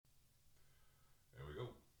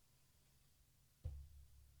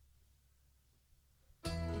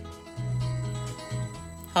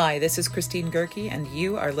Hi, this is Christine Gerke, and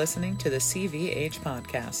you are listening to the CVH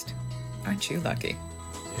podcast. Aren't you lucky?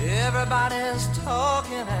 Everybody's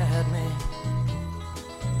talking at me.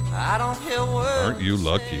 I don't hear words. Aren't you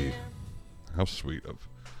lucky? How sweet of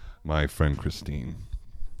my friend Christine.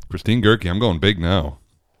 Christine Gerke, I'm going big now.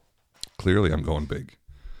 Clearly, I'm going big.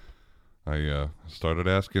 I started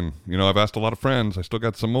asking, I've asked a lot of friends. I still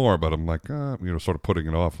got some more, but I'm like, sort of putting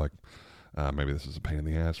it off, like, maybe this is a pain in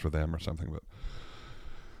the ass for them or something. But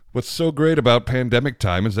what's so great about pandemic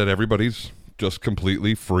time is that everybody's just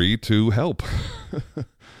completely free to help.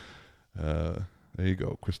 There you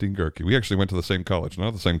go, Christine Gerke. We actually went to the same college, not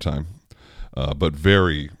at the same time, but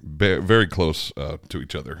very, very close to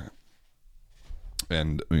each other.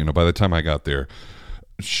 And, by the time I got there,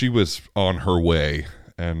 she was on her way,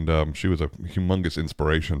 and she was a humongous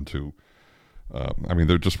inspiration to,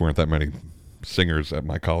 there just weren't that many singers at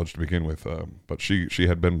my college to begin with, but she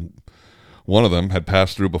had been, one of them had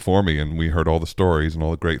passed through before me, and we heard all the stories and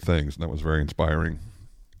all the great things, and that was very inspiring.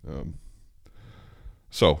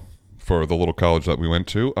 So, for the little college that we went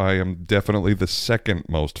to, I am definitely the second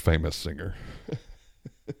most famous singer.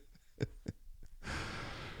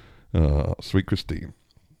 Sweet Christine.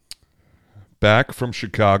 Back from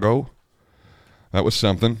Chicago. That was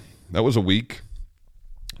something. That was a week.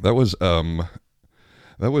 That was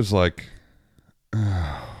like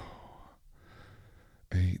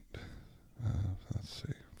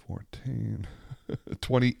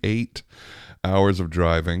 28 hours of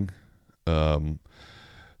driving,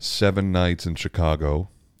 7 nights in Chicago,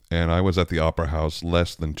 and I was at the Opera House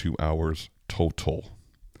less than 2 hours total.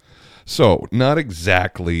 So, not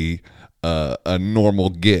exactly a normal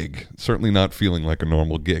gig. Certainly not feeling like a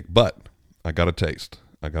normal gig, but I got a taste.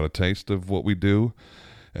 I got a taste of what we do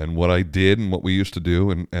and what I did and what we used to do,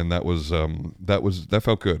 and that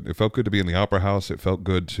felt good. It felt good to be in the Opera House. It felt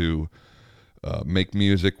good to make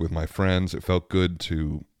music with my friends. It felt good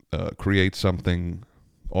to create something.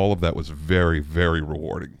 All of that was very, very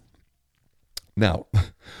rewarding. Now,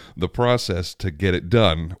 the process to get it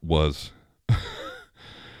done was,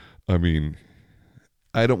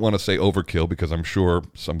 I don't want to say overkill, because I'm sure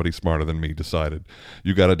somebody smarter than me decided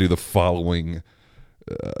you got to do the following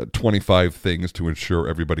 25 things to ensure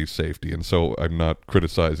everybody's safety. And so I'm not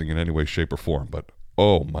criticizing in any way, shape, or form, but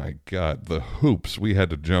oh my God, the hoops we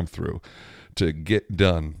had to jump through to get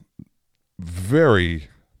done very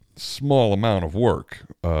small amount of work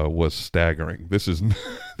was staggering. This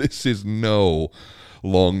is no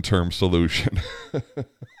long-term solution.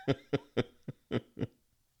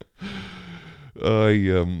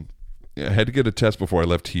 I had to get a test before I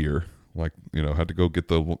left here. Like, had to go get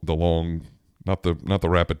the long, not the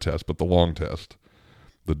rapid test, but the long test.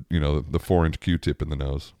 The 4-inch Q-tip in the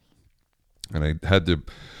nose. And I had to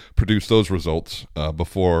produce those results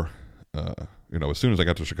before, as soon as I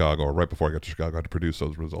got to Chicago, or right before I got to Chicago, I had to produce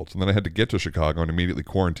those results. And then I had to get to Chicago and immediately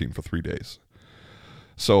quarantine for 3 days.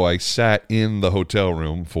 So I sat in the hotel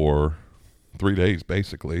room for 3 days,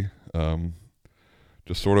 basically,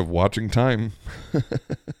 just sort of watching time,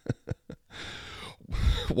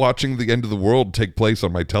 watching the end of the world take place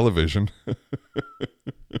on my television. It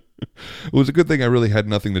was a good thing I really had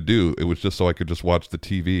nothing to do. It was just so I could just watch the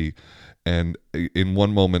TV and in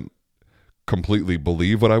one moment completely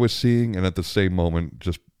believe what I was seeing, and at the same moment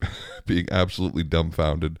just being absolutely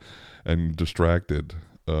dumbfounded and distracted.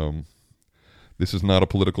 This is not a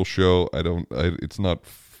political show. It's not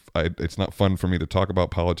fun for me to talk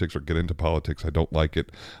about politics or get into politics. I don't like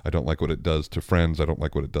it. I don't like what it does to friends. I don't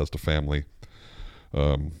like what it does to family.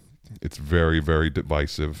 It's very, very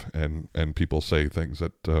divisive, and people say things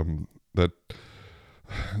that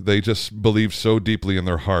they just believe so deeply in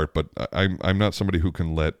their heart. But I'm not somebody who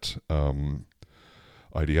can let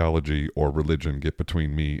ideology or religion get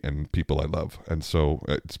between me and people I love, and so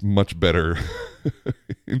it's much better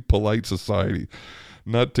in polite society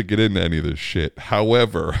not to get into any of this shit.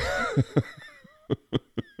 However,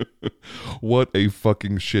 what a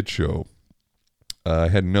fucking shit show. I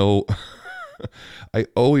had no... I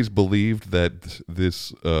always believed that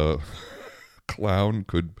this clown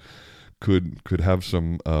could have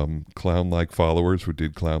some clown-like followers who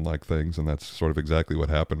did clown-like things, and that's sort of exactly what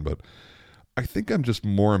happened. But I think I'm just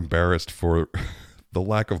more embarrassed for the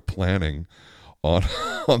lack of planning on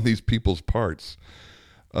these people's parts.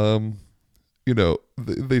 They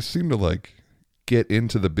seem to like get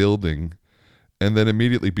into the building and then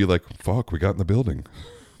immediately be like, fuck, we got in the building.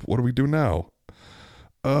 What do we do now?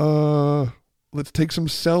 Let's take some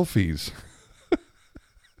selfies.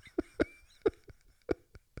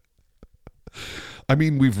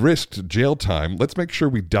 We've risked jail time. Let's make sure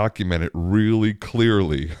we document it really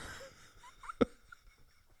clearly.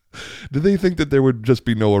 Did they think that there would just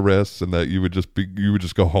be no arrests and that you would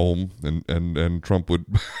just go home and Trump would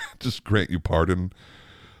just grant you pardon?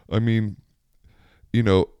 I mean,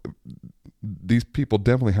 these people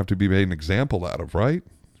definitely have to be made an example out of, right?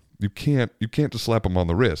 You can't just slap them on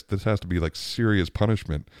the wrist. This has to be like serious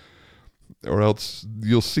punishment, or else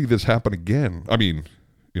you'll see this happen again. I mean,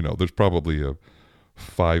 there's probably a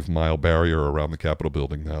 5-mile barrier around the Capitol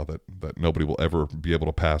building now that nobody will ever be able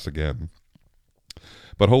to pass again.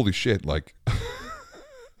 But holy shit, like,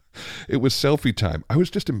 it was selfie time. I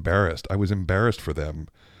was just embarrassed. I was embarrassed for them.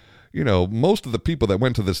 Most of the people that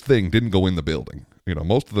went to this thing didn't go in the building.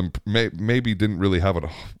 Most of them maybe didn't really have a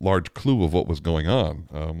large clue of what was going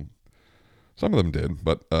on. Some of them did,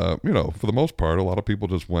 but, for the most part, a lot of people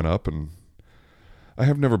just went up, and I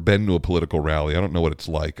have never been to a political rally. I don't know what it's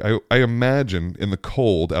like. I imagine in the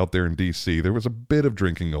cold out there in D.C., there was a bit of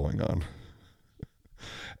drinking going on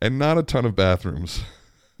and not a ton of bathrooms.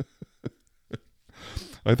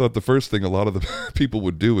 I thought the first thing a lot of the people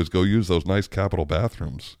would do is go use those nice Capitol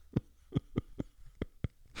bathrooms.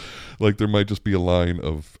 Like there might just be a line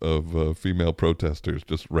of female protesters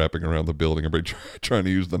just wrapping around the building, everybody trying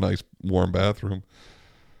to use the nice warm bathroom.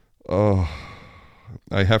 Oh,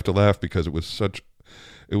 I have to laugh because it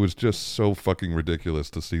was just so fucking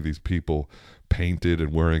ridiculous to see these people painted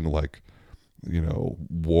and wearing like,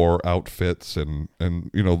 war outfits and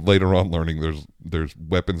later on learning there's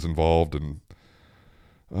weapons involved, and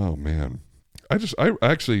oh man, I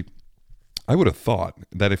would have thought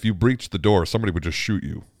that if you breached the door, somebody would just shoot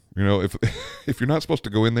you. If you're not supposed to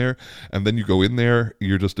go in there and then you go in there,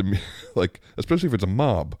 you're just like, especially if it's a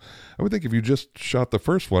mob. I would think if you just shot the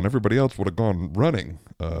first one, everybody else would have gone running.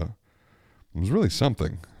 It was really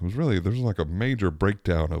something. There was like a major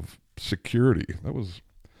breakdown of security. That was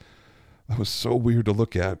so weird to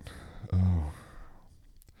look at. Oh.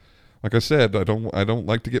 Like I said, I don't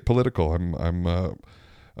like to get political.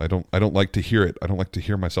 I don't like to hear it. I don't like to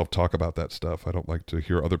hear myself talk about that stuff. I don't like to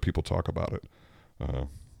hear other people talk about it.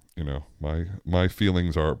 My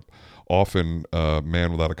feelings are often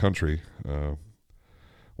man without a country,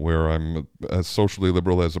 where I'm as socially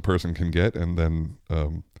liberal as a person can get, and then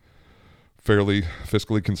fairly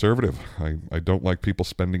fiscally conservative. I don't like people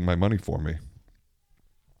spending my money for me.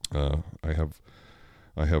 I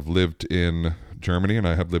have lived in Germany and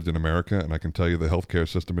I have lived in America, and I can tell you the healthcare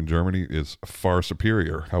system in Germany is far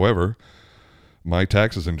superior. However, my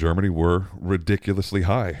taxes in Germany were ridiculously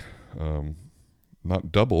high.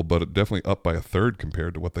 Not double, but definitely up by a third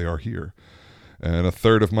compared to what they are here. And a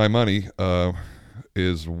third of my money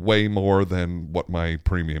is way more than what my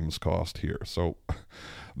premiums cost here. So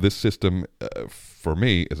this system, for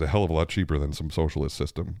me, is a hell of a lot cheaper than some socialist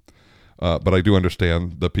system. But I do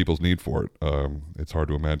understand the people's need for it. It's hard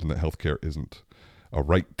to imagine that healthcare isn't a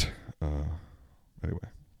right. Anyway.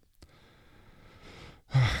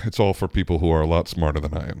 It's all for people who are a lot smarter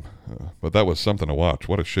than I am. But that was something to watch.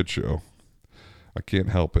 What a shit show. I can't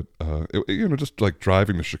help it. Just like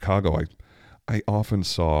driving to Chicago, I often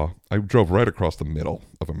I drove right across the middle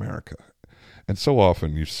of America. And so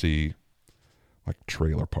often you see like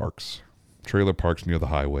trailer parks near the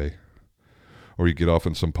highway. Or you get off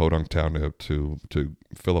in some podunk town to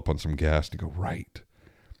fill up on some gas and you go, right.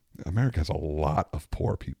 America has a lot of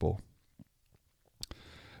poor people.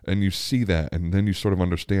 And you see that, and then you sort of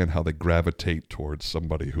understand how they gravitate towards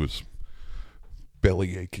somebody who's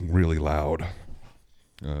belly aching really loud.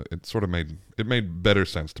 It sort of made better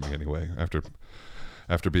sense to me anyway,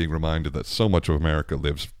 after being reminded that so much of America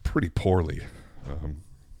lives pretty poorly.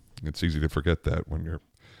 It's easy to forget that when you're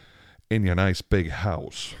in your nice big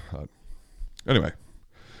house. Anyway,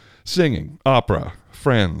 singing, opera,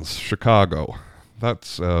 Friends, Chicago.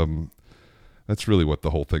 That's really what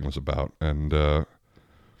the whole thing was about. And the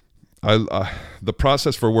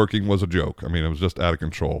process for working was a joke. I mean, it was just out of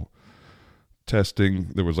control.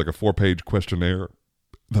 Testing, there was like a 4-page questionnaire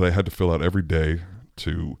that I had to fill out every day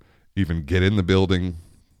to even get in the building.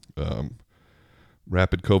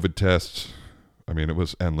 Rapid COVID tests. I mean, it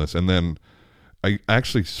was endless. And then I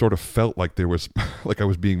actually sort of felt like there was, like I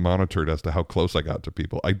was being monitored as to how close I got to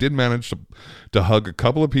people. I did manage to hug a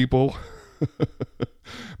couple of people,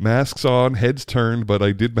 masks on, heads turned, but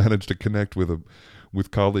I did manage to connect with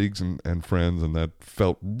colleagues and friends, and that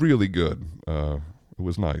felt really good. It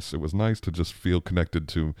was nice. It was nice to just feel connected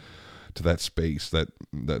to that space,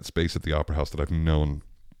 that space at the Opera House that I've known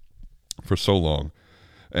for so long.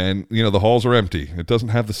 And, the halls are empty. It doesn't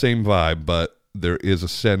have the same vibe, but there is a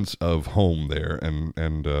sense of home there, and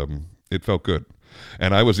it felt good.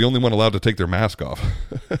 And I was the only one allowed to take their mask off.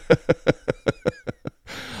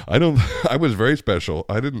 I was very special.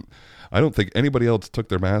 I don't think anybody else took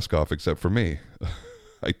their mask off except for me.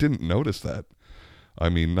 I didn't notice that. I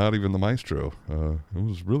mean, not even the maestro. It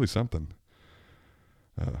was really something.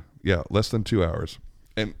 Yeah, less than 2 hours.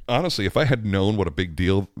 And honestly, if I had known what a big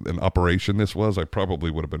deal an operation this was, I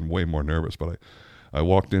probably would have been way more nervous. But I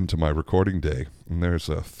walked into my recording day, and there's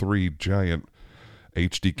 3 giant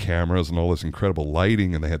HD cameras and all this incredible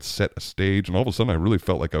lighting, and they had set a stage, and all of a sudden I really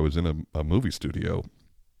felt like I was in a movie studio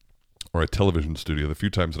or a television studio. The few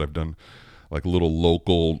times that I've done like little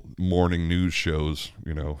local morning news shows,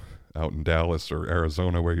 you know, out in Dallas or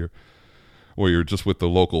Arizona, where you're just with the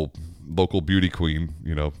local beauty queen,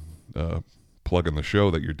 you know, plugging the show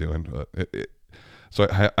that you're doing. So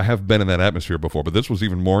I have been in that atmosphere before, but this was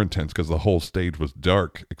even more intense because the whole stage was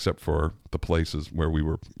dark except for the places where we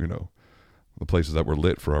were, you know, the places that were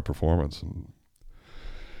lit for our performance. And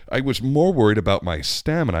I was more worried about my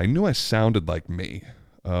stamina. I knew I sounded like me.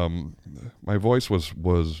 My voice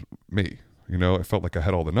was me. You know, I felt like I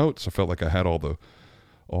had all the notes. I felt like I had all the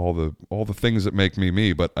things that make me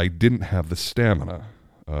me, but I didn't have the stamina.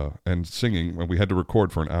 And singing, when we had to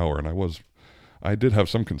record for an hour, and I did have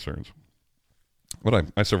some concerns.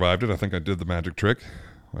 But I survived it. I think I did the magic trick.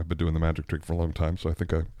 I've been doing the magic trick for a long time, so I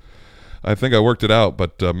think I worked it out.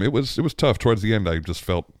 But it was tough. Towards the end, I just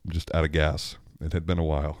felt just out of gas. It had been a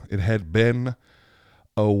while.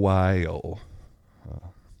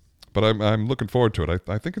 But I'm looking forward to it.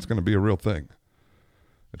 I think it's going to be a real thing.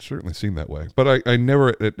 It certainly seemed that way. But I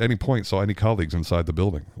never at any point saw any colleagues inside the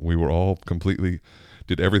building. We were all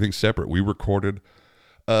did everything separate. We recorded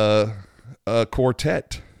a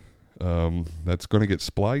quartet that's going to get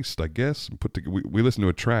spliced, I guess, and put together. We listen to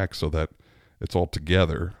a track so that it's all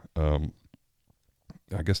together.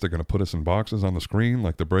 I guess they're going to put us in boxes on the screen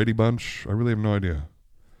like the Brady Bunch. I really have no idea.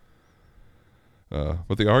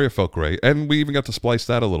 But the aria felt great, and we even got to splice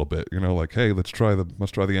that a little bit. You know, like, hey, let's try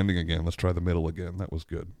the ending again. Let's try the middle again. That was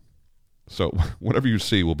good. So whatever you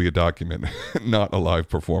see will be a document, not a live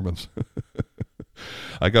performance.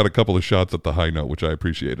 I got a couple of shots at the high note, which I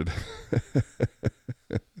appreciated.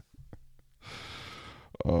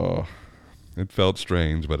 It felt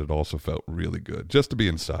strange, but it also felt really good just to be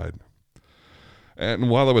inside. And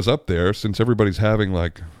while I was up there, since everybody's having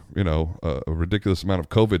like, you know, a ridiculous amount of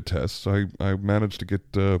COVID tests, I managed to get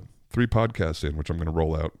 3 podcasts in, which I'm going to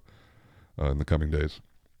roll out in the coming days.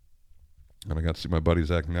 And I got to see my buddy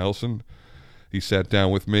Zach Nelson. He sat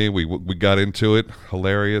down with me. We got into it.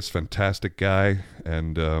 Hilarious, fantastic guy.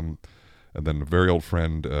 And then a very old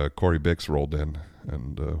friend, Corey Bix, rolled in.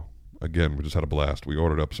 And again, we just had a blast. We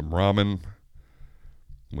ordered up some ramen.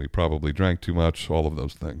 We probably drank too much, all of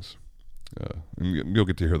those things. And you'll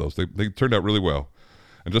get to hear those. They turned out really well.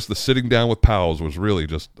 And just the sitting down with pals was really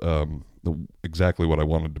just exactly what I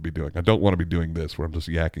wanted to be doing. I don't want to be doing this where I'm just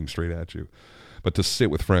yakking straight at you. But to sit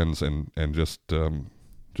with friends and just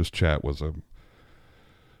chat was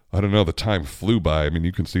I don't know, the time flew by. I mean,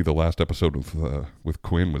 you can see the last episode with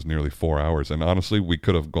Quinn was nearly 4 hours. And honestly, we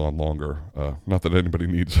could have gone longer. Not that anybody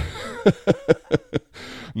needs...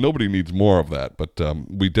 Nobody needs more of that. But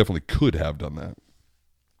we definitely could have done that.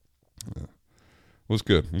 It was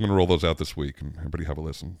good. I'm going to roll those out this week, and everybody have a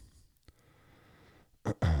listen.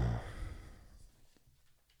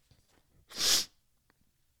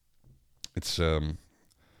 It's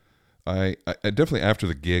I definitely after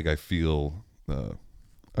the gig I feel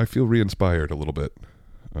re-inspired a little bit.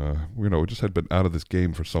 You know, we just had been out of this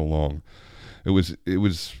game for so long. It was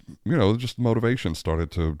you know, just motivation started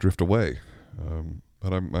to drift away.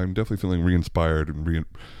 But I'm definitely feeling re-inspired and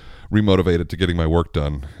remotivated to getting my work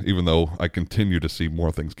done, even though I continue to see more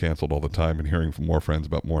things canceled all the time and hearing from more friends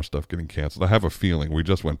about more stuff getting canceled. I have a feeling we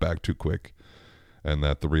just went back too quick, and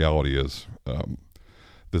that the reality is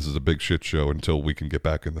this is a big shit show until we can get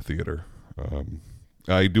back in the theater.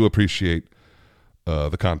 I do appreciate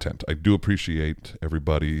the content. I do appreciate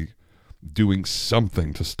everybody doing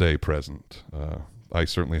something to stay present. I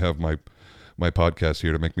certainly have my podcast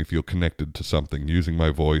here to make me feel connected to something, using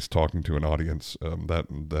my voice, talking to an audience.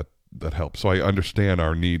 That helps. So I understand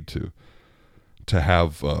our need to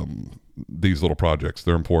have these little projects.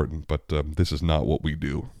 They're important, but this is not what we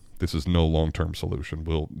do. This is no long-term solution.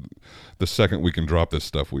 The second we can drop this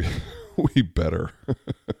stuff, we better.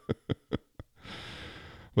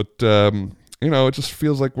 But you know, it just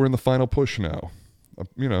feels like we're in the final push now.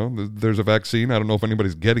 You know, there's a vaccine. I don't know if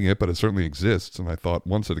anybody's getting it, but it certainly exists. And I thought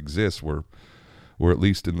once it exists, we're at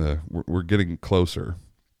least we're getting closer.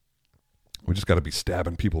 We just got to be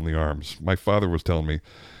stabbing people in the arms. My father was telling me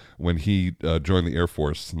when he joined the Air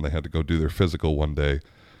Force and they had to go do their physical one day,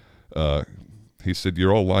 he said,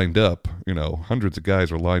 you're all lined up. You know, hundreds of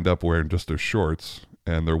guys are lined up wearing just their shorts,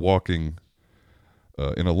 and they're walking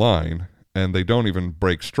in a line, and they don't even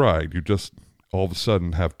break stride. You just all of a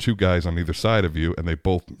sudden have two guys on either side of you, and they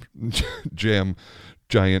both jam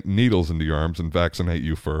giant needles into your arms and vaccinate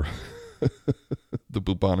you for the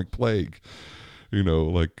bubonic plague. You know,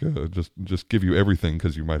 like just give you everything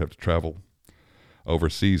because you might have to travel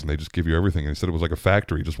overseas, and they just give you everything. And he said it was like a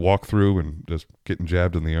factory. Just walk through and just getting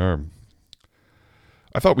jabbed in the arm.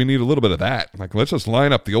 I thought we need a little bit of that. Like, let's just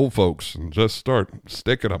line up the old folks and just start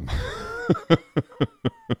sticking them.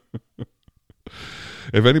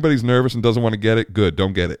 If anybody's nervous and doesn't want to get it, good,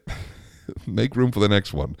 don't get it. Make room for the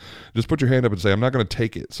next one. Just put your hand up and say, I'm not going to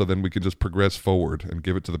take it, so then we can just progress forward and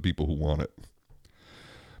give it to the people who want it.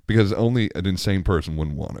 Because only an insane person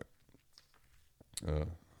wouldn't want it.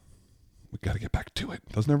 We got to get back to it.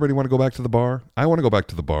 Doesn't everybody want to go back to the bar? I want to go back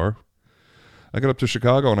to the bar. I got up to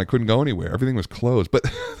Chicago and I couldn't go anywhere. Everything was closed. But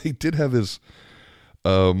they did have this...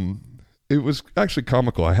 it was actually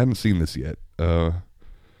comical. I hadn't seen this yet.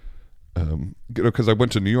 Because I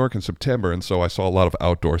went to New York in September, and so I saw a lot of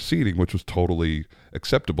outdoor seating, which was totally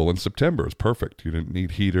acceptable in September. It was perfect. You didn't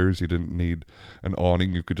need heaters. You didn't need an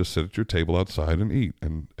awning. You could just sit at your table outside and eat.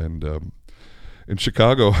 And in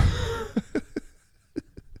Chicago,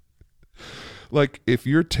 like if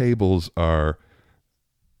your tables are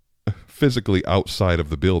physically outside of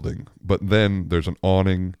the building, but then there's an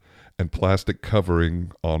awning and plastic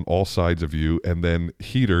covering on all sides of you, and then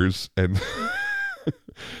heaters and...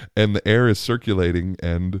 and the air is circulating,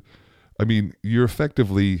 and I mean, you're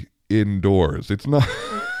effectively indoors. It's not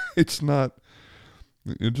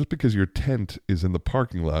just because your tent is in the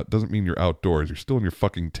parking lot doesn't mean you're outdoors. You're still in your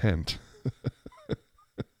fucking tent.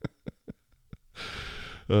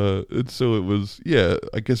 And so it was, yeah,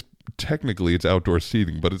 I guess technically it's outdoor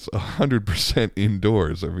seating, but it's 100%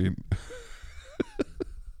 indoors. I mean,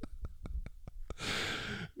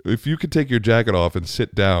 if you could take your jacket off and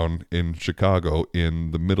sit down in Chicago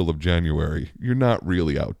in the middle of January, you're not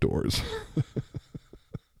really outdoors.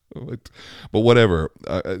 But whatever.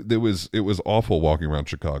 It was awful walking around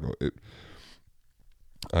Chicago.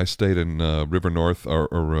 I stayed in River North,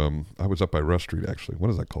 or I was up by Rush Street, actually. What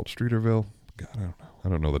is that called? Streeterville? God, I don't know. I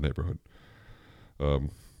don't know the neighborhood.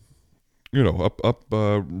 Up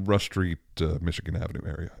Rush Street, Michigan Avenue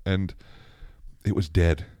area. And it was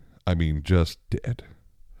dead. I mean, just dead.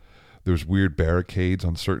 There's weird barricades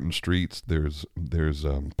on certain streets. There's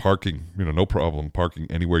parking, no problem parking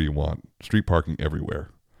anywhere you want. Street parking everywhere.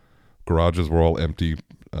 Garages were all empty.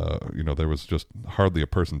 There was just hardly a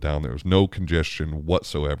person down there. There was no congestion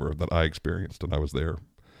whatsoever that I experienced, and I was there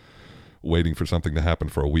waiting for something to happen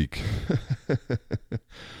for a week.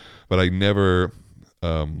 But I never,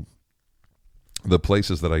 the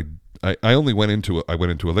places that I only went into I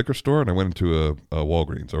went into a liquor store, and I went into a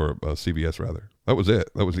Walgreens, or a CVS rather. That was it.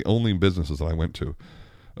 That was the only businesses that I went to.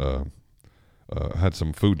 Had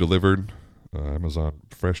some food delivered, Amazon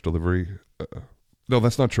Fresh delivery. No,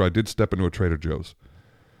 that's not true. I did step into a Trader Joe's.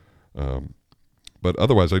 But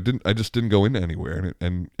otherwise I just didn't go into anywhere,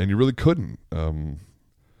 and you really couldn't.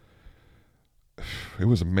 It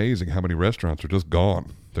was amazing how many restaurants are just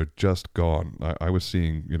gone. They're just gone. I was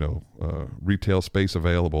seeing, retail space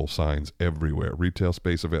available signs everywhere. Retail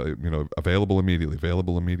space available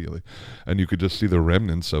immediately. And you could just see the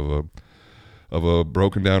remnants of a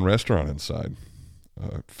broken down restaurant inside.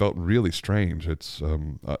 It felt really strange. It's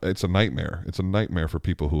a nightmare. It's a nightmare for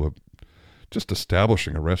people who have just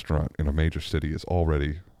establishing a restaurant in a major city is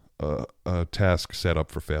already a task set up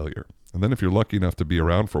for failure. And then if you're lucky enough to be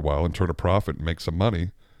around for a while and turn a profit and make some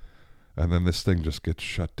money, and then this thing just gets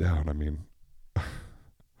shut down. I mean,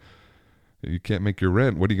 you can't make your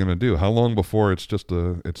rent. What are you going to do? How long before it's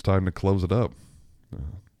time to close it up?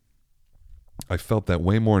 I felt that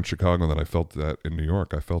way more in Chicago than I felt that in New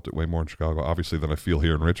York. I felt it way more in Chicago, obviously, than I feel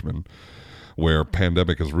here in Richmond, where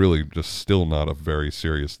pandemic is really just still not a very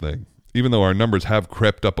serious thing. Even though our numbers have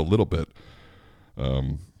crept up a little bit.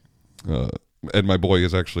 And my boy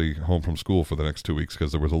is actually home from school for the next 2 weeks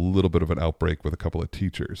because there was a little bit of an outbreak with a couple of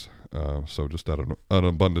teachers. So just out of an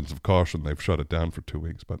abundance of caution, they've shut it down for 2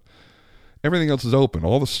 weeks. But everything else is open.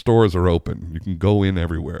 All the stores are open. You can go in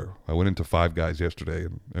everywhere. I went into Five Guys yesterday,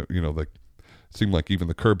 and it seemed like even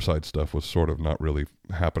the curbside stuff was sort of not really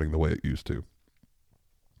happening the way it used to.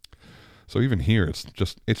 So even here, it's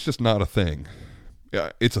just not a thing.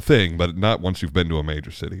 Yeah, it's a thing, but not once you've been to a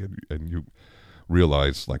major city and you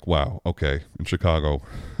realize, like, wow, okay, in Chicago,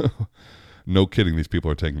 no kidding, these people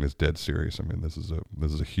are taking this dead serious. I mean, this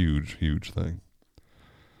is a huge, huge thing.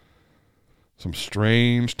 Some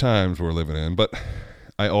strange times we're living in, but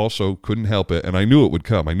I also couldn't help it, and I knew it would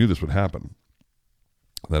come. I knew this would happen.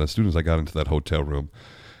 That as soon as I got into that hotel room,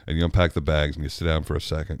 and you unpack the bags, and you sit down for a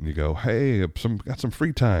second, and you go, hey, got some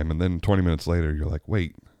free time, and then 20 minutes later, you're like,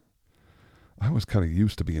 wait, I was kind of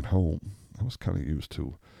used to being home. I was kind of used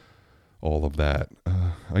to all of that.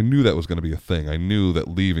 I knew that was going to be a thing. I knew that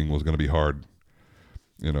leaving was going to be hard.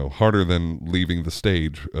 You know, harder than leaving the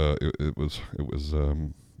stage. It was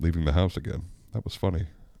leaving the house again. That was funny.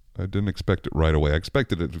 I didn't expect it right away. I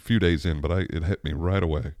expected it a few days in, but it hit me right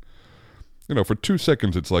away. You know, for 2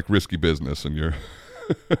 seconds it's like risky business, and you're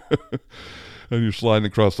and you're sliding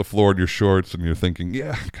across the floor in your shorts, and you're thinking,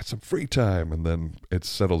 yeah, I got some free time, and then it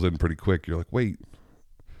settles in pretty quick. You're like, wait,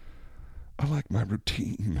 I like my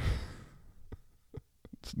routine.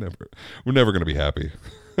 We're never going to be happy.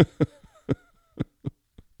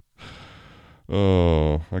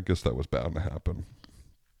 Oh, I guess that was bound to happen.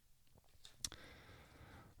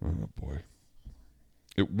 Oh, boy.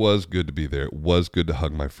 It was good to be there. It was good to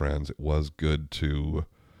hug my friends. It was good to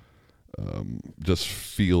just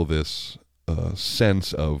feel this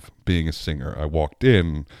sense of being a singer. I walked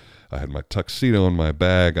in. I had my tuxedo in my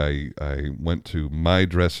bag. I went to my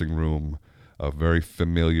dressing room, a very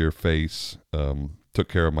familiar face. Took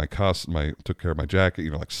care of my costume. Took care of my jacket.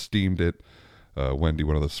 You know, like steamed it. Wendy,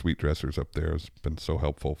 one of the sweet dressers up there, has been so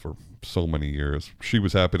helpful for so many years. She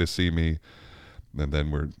was happy to see me. And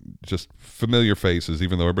then we're just familiar faces.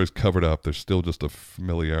 Even though everybody's covered up, there's still just a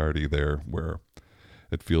familiarity there where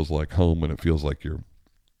it feels like home, and it feels like you're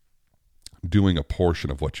doing a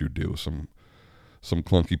portion of what you do. Some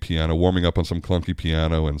clunky piano, warming up on some clunky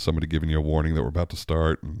piano, and somebody giving you a warning that we're about to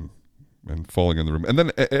start, and falling in the room. And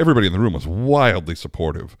then everybody in the room was wildly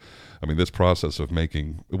supportive. I mean, this process of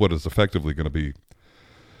making what is effectively going to be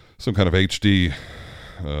some kind of HD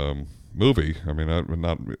movie. I mean,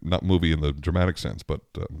 not movie in the dramatic sense, but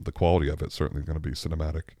the quality of it certainly going to be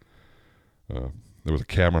cinematic. There was a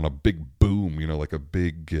camera on a big boom, you know, like a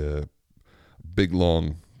big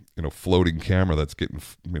long, you know, floating camera that's getting,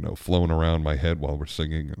 you know, flown around my head while we're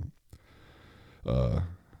singing, and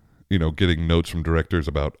you know, getting notes from directors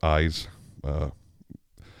about eyes.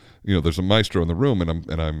 You know, there's a maestro in the room,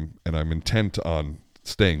 and I'm intent on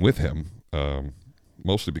staying with him,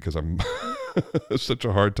 mostly because I'm such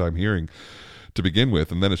a hard time hearing to begin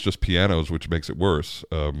with, and then it's just pianos, which makes it worse.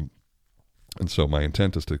 And so my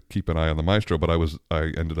intent is to keep an eye on the maestro, but I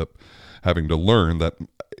ended up having to learn that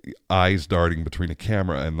eyes darting between a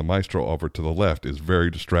camera and the maestro over to the left is very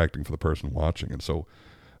distracting for the person watching, and so.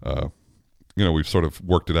 You know, we've sort of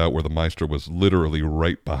worked it out where the maestro was literally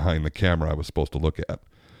right behind the camera I was supposed to look at,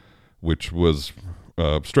 which was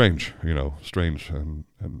strange, you know,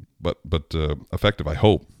 but effective, I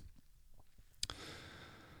hope.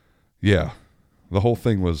 Yeah, the whole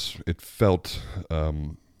thing was, it felt,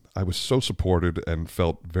 I was so supported and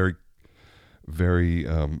felt very, very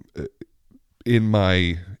in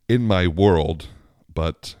my world,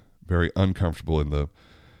 but very uncomfortable in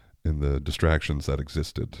the distractions that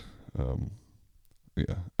existed.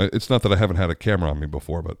 Yeah, it's not that I haven't had a camera on me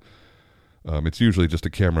before, but it's usually just a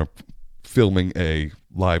camera filming a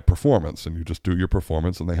live performance, and you just do your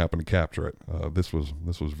performance, and they happen to capture it. This was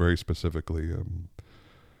very specifically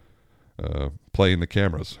playing the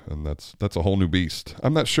cameras, and that's a whole new beast.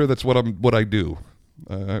 I'm not sure that's what I do.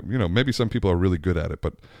 You know, maybe some people are really good at it,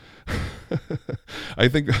 but I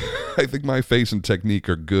think my face and technique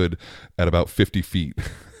are good at about 50 feet.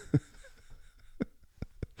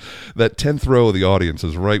 That 10th row of the audience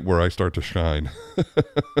is right where I start to shine.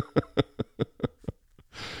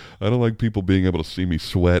 I don't like people being able to see me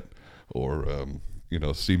sweat or, you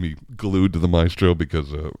know, see me glued to the maestro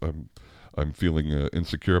because I'm feeling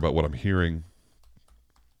insecure about what I'm hearing.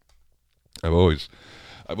 I've always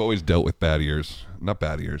dealt with bad ears, not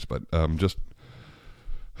bad ears, but just,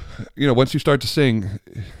 you know, once you start to sing,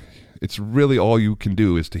 it's really all you can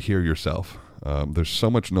do is to hear yourself. There's so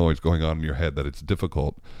much noise going on in your head that it's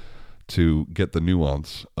difficult to get the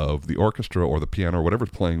nuance of the orchestra or the piano or whatever's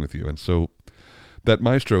playing with you. And so that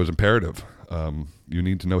maestro is imperative. You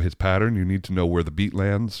need to know his pattern. You need to know where the beat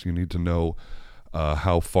lands. You need to know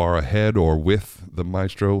how far ahead or with the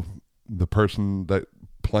maestro the person that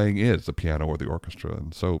playing is, the piano or the orchestra.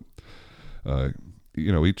 And so,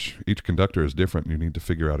 you know, each conductor is different. You need to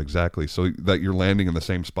figure out exactly so that you're landing in the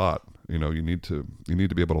same spot. You know, you need to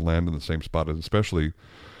be able to land in the same spot, especially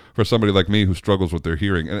for somebody like me who struggles with their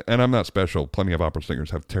hearing. And I'm not special. Plenty of opera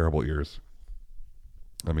singers have terrible ears.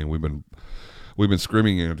 I mean, we've been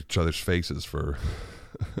screaming at each other's faces for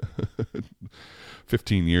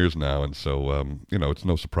 15 years now, and so you know, it's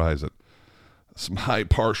no surprise that some high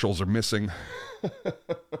partials are missing.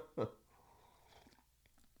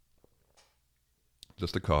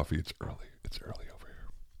 Just a coffee. It's early over here.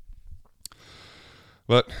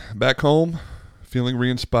 But back home, feeling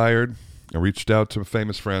re-inspired. I reached out to a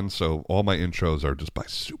famous friend, so all my intros are just by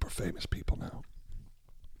super famous people now.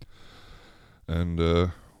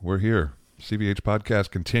 and we're here. CVH Podcast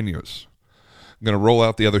continues. I'm going to roll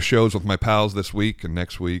out the other shows with my pals this week and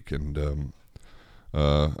next week, and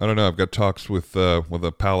I don't know. I've got talks with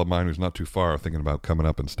a pal of mine who's not too far, thinking about coming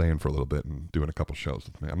up and staying for a little bit and doing a couple shows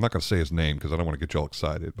with me. I'm not going to say his name because I don't want to get you all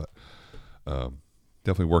excited, but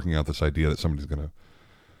definitely working out this idea that somebody's going to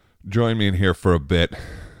join me in here for a bit.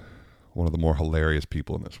 One of the more hilarious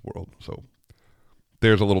people in this world. So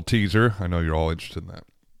there's a little teaser. I know you're all interested in that.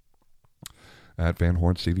 At Van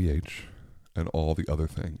Horn CVH and all the other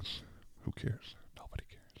things. Who cares? Nobody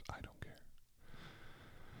cares. I don't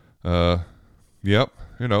care. Yep,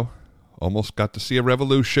 you know, almost got to see a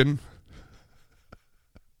revolution.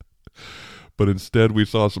 But instead we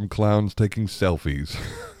saw some clowns taking selfies.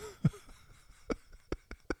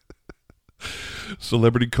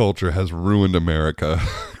 Celebrity culture has ruined America.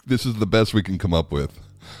 This is the best we can come up with.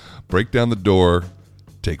 Break down the door,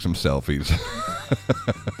 take some selfies.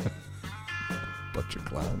 Bunch of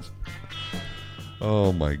clowns.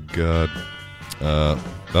 Oh my God.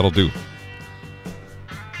 That'll do.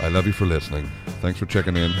 I love you for listening. Thanks for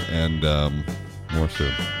checking in, and more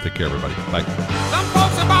soon. Take care, everybody. Bye.